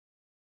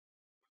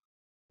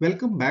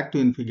Welcome back to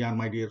infyGyan,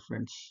 my dear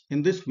friends.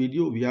 In this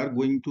video, we are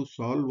going to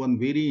solve one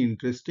very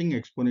interesting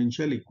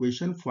exponential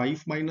equation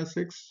 5 minus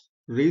x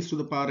raised to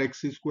the power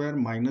x square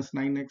minus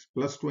 9x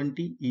plus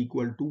 20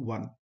 equal to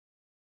 1.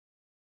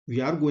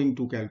 We are going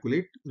to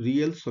calculate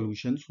real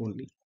solutions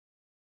only.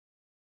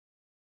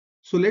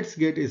 So let's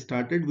get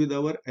started with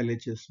our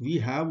LHS. We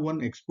have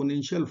one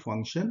exponential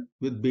function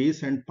with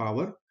base and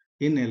power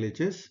in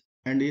LHS,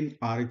 and in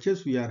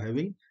RHS we are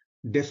having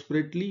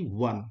desperately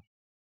 1.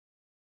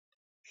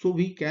 So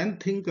we can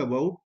think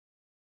about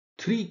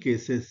three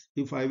cases.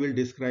 If I will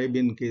describe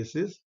in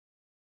cases,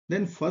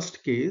 then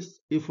first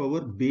case, if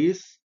our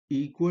base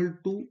equal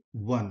to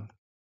 1,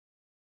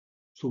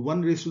 so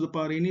 1 raised to the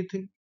power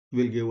anything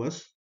will give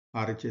us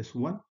RHS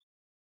 1.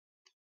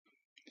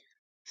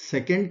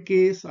 Second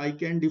case, I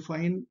can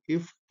define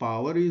if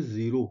power is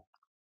 0,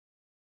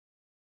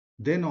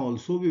 then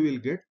also we will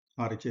get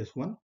RHS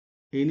 1.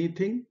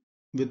 Anything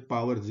with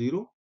power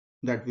 0,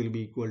 that will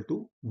be equal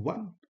to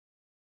 1.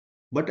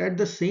 But at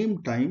the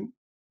same time,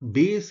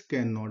 base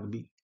cannot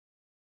be.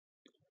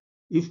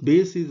 If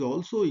base is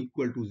also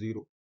equal to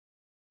 0,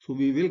 so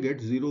we will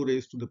get 0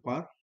 raised to the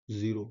power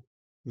 0,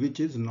 which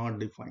is not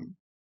defined.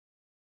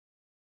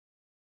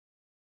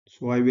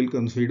 So I will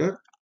consider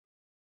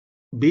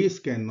base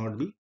cannot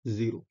be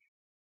 0.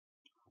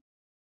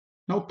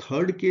 Now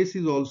third case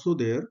is also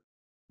there,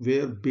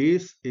 where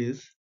base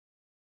is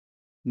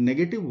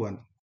negative 1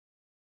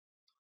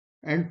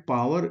 and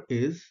power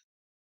is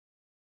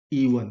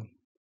even.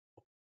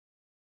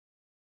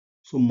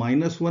 So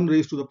minus 1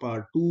 raised to the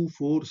power 2,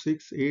 4,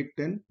 6, 8,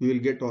 10, we will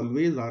get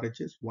always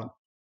RHS 1.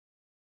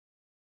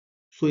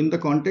 So in the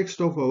context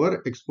of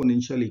our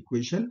exponential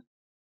equation,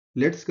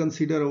 let's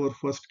consider our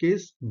first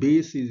case,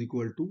 base is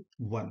equal to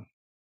 1.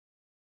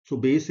 So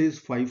base is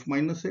 5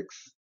 minus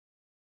x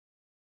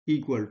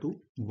equal to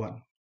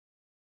 1.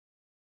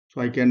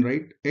 So I can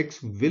write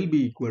x will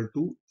be equal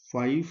to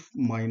 5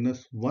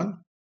 minus 1.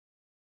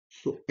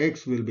 So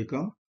x will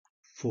become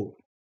 4.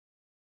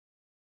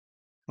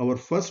 Our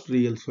first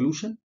real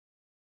solution.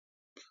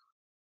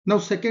 Now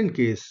second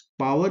case,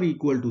 power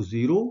equal to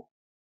 0,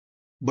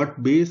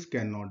 but base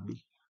cannot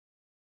be.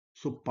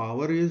 So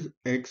power is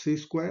x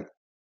square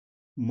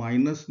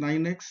minus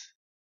 9x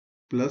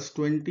plus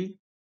 20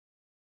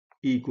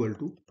 equal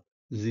to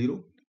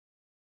 0.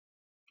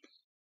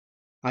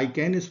 I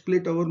can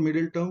split our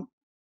middle term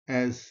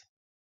as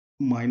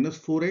minus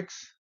 4x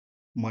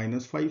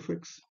minus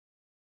 5x.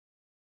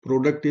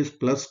 Product is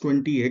plus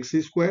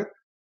 20x square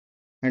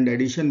and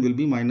addition will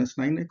be minus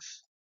 9x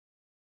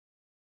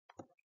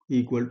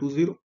equal to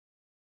 0.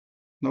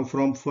 Now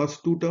from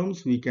first two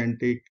terms we can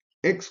take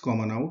x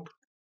common out.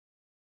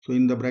 So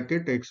in the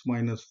bracket x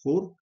minus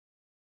 4.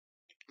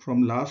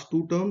 From last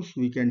two terms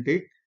we can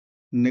take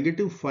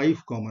negative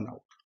 5 common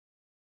out.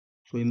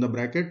 So in the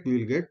bracket we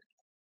will get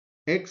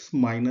x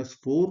minus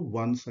 4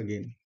 once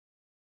again.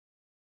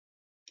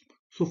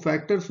 So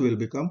factors will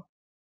become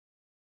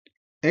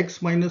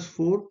x minus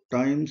 4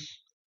 times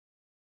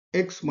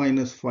x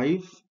minus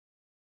 5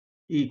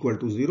 equal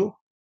to 0.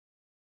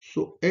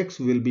 So x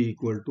will be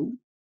equal to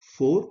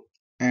 4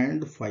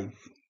 and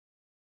 5.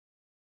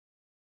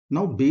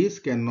 Now base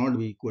cannot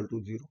be equal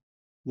to 0.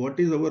 What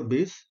is our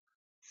base?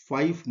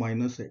 5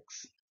 minus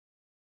x.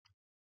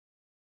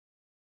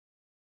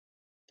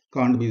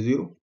 Can't be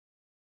 0.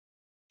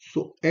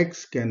 So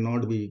x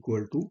cannot be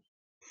equal to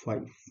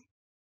 5.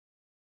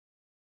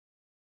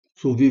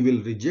 So we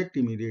will reject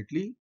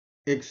immediately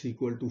x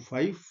equal to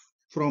 5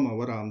 from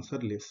our answer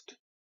list.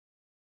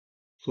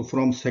 So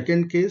from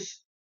second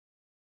case,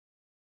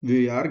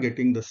 we are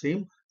getting the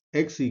same,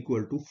 x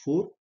equal to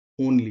 4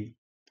 only.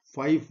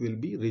 5 will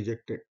be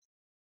rejected.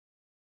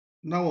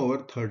 Now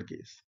our third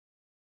case.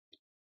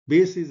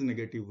 Base is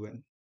negative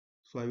 1.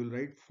 So I will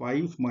write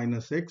 5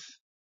 minus x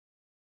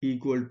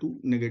equal to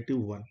negative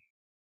 1.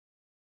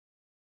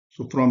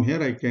 So from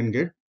here I can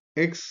get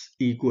x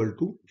equal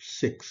to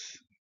 6.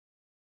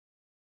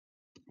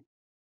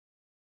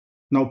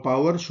 Now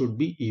power should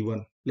be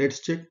even.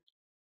 Let's check.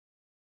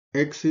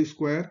 X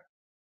square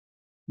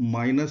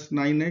minus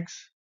 9x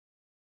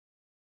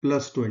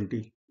plus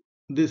 20.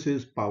 This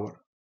is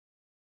power.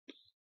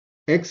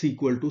 X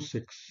equal to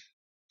 6.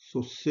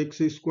 So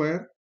 6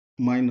 square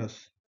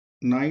minus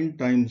 9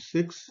 times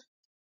 6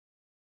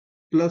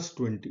 plus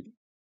 20.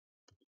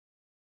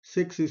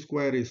 6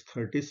 square is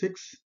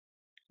 36.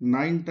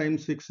 9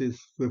 times 6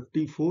 is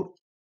 54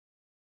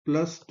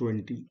 plus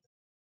 20.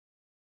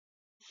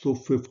 So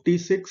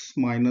 56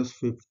 minus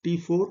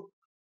 54,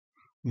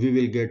 we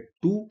will get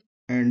 2,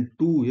 and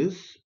 2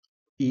 is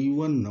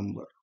even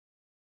number.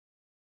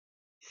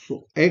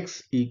 So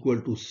x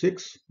equal to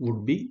 6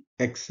 would be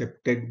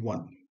accepted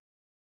one.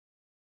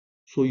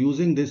 So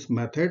using this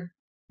method,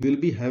 we'll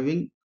be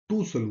having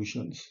two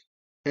solutions,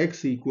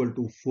 x equal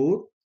to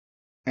 4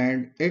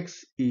 and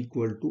x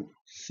equal to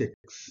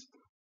 6.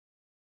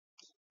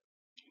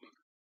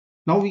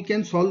 Now we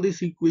can solve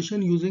this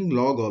equation using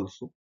log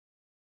also.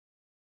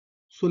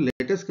 So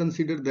let us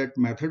consider that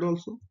method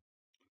also.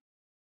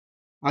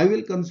 I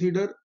will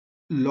consider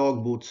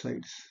log both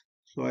sides.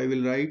 So I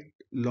will write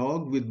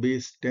log with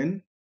base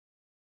 10,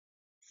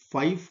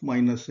 5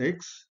 minus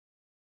x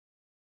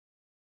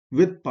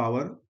with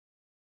power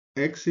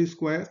x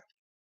square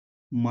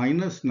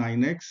minus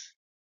 9x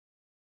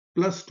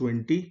plus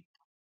 20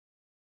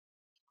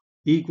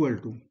 equal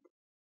to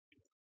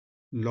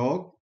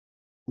log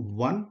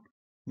 1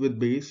 with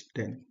base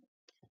 10.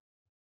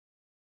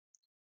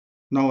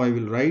 Now I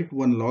will write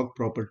one log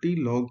property,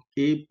 log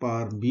a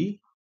power b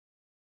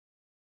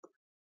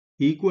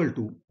equal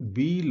to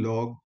b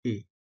log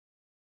a.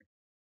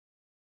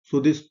 So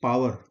this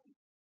power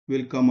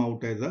will come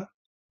out as a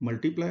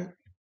multiplier.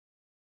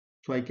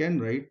 So I can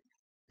write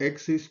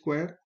x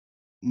square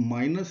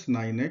minus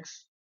 9x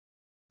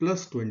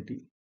plus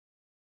 20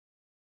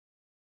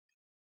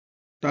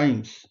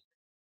 times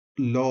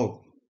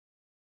log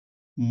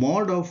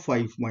mod of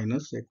 5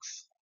 minus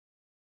x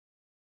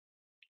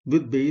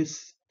with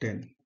base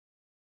 10.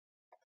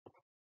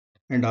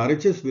 And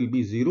RHS will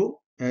be 0,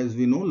 as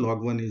we know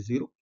log 1 is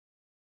 0.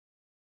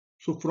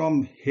 So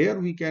from here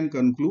we can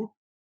conclude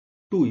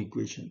two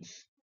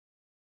equations.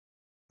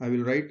 I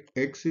will write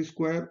x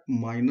square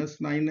minus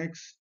 9x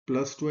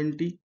plus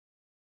 20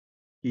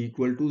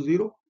 equal to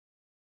 0.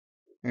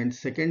 And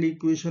second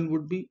equation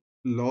would be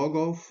log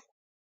of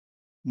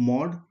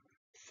mod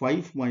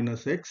 5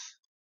 minus x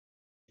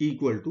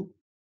equal to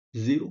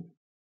 0.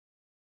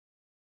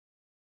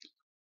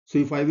 So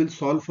if I will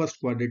solve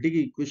first quadratic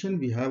equation,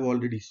 we have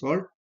already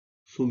solved.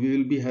 So we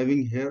will be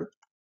having here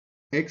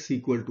x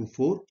equal to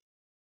 4,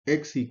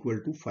 x equal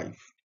to 5.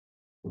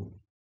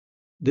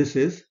 This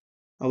is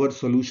our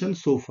solution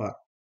so far.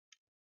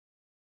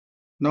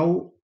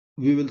 Now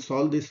we will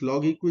solve this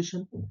log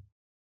equation.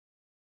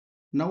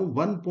 Now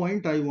one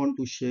point I want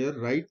to share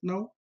right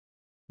now,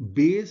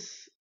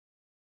 base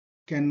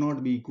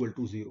cannot be equal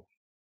to 0.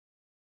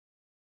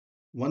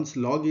 Once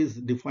log is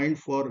defined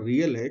for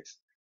real x,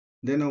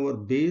 then our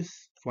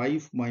base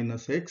 5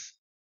 minus x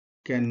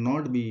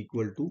cannot be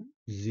equal to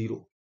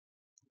 0.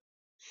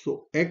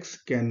 So x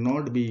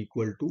cannot be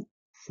equal to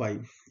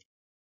 5.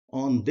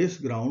 On this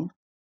ground,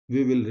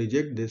 we will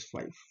reject this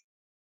 5.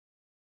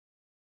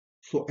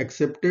 So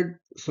accepted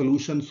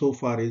solution so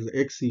far is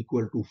x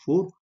equal to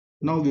 4.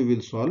 Now we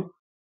will solve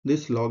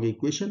this log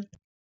equation.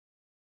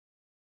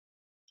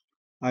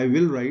 I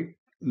will write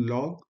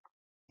log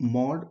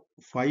mod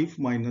 5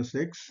 minus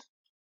x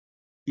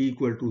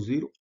equal to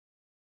 0.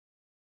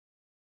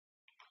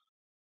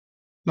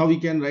 Now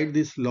we can write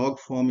this log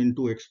form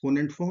into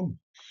exponent form.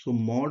 So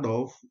mod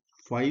of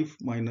 5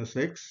 minus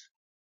x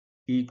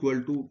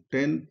equal to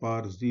 10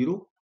 power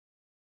 0.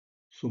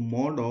 So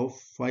mod of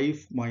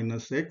 5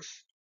 minus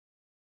x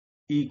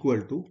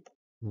equal to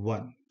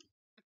 1.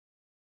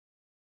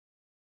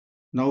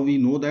 Now we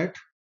know that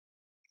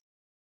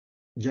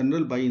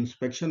general by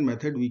inspection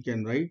method we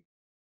can write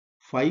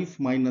 5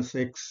 minus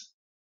x.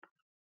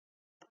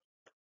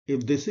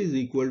 If this is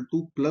equal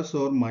to plus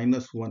or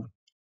minus 1,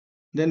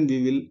 then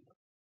we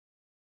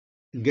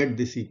will get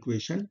this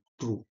equation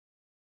true.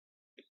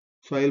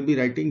 So I will be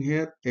writing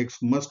here x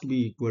must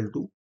be equal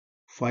to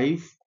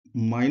 5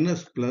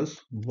 minus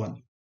plus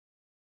 1,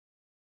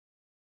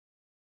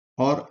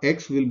 or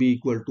x will be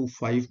equal to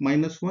 5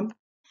 minus 1,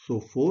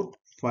 so 4,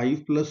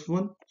 5 plus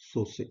 1,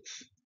 so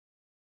 6.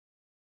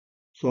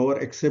 So our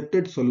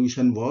accepted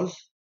solution was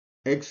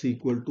x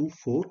equal to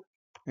 4,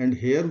 and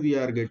here we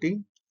are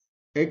getting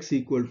x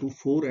equal to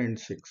 4 and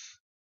 6.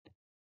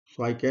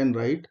 So I can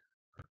write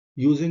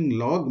using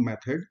log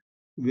method,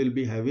 we will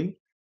be having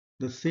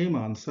the same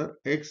answer,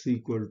 x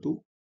equal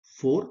to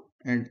 4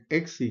 and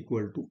x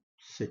equal to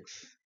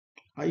 6.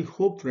 I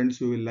hope friends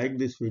you will like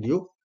this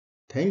video.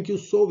 Thank you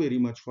so very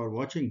much for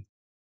watching.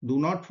 Do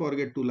not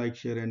forget to like,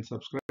 share and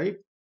subscribe.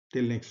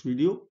 Till next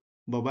video,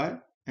 bye bye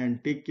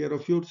and take care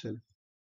of yourself.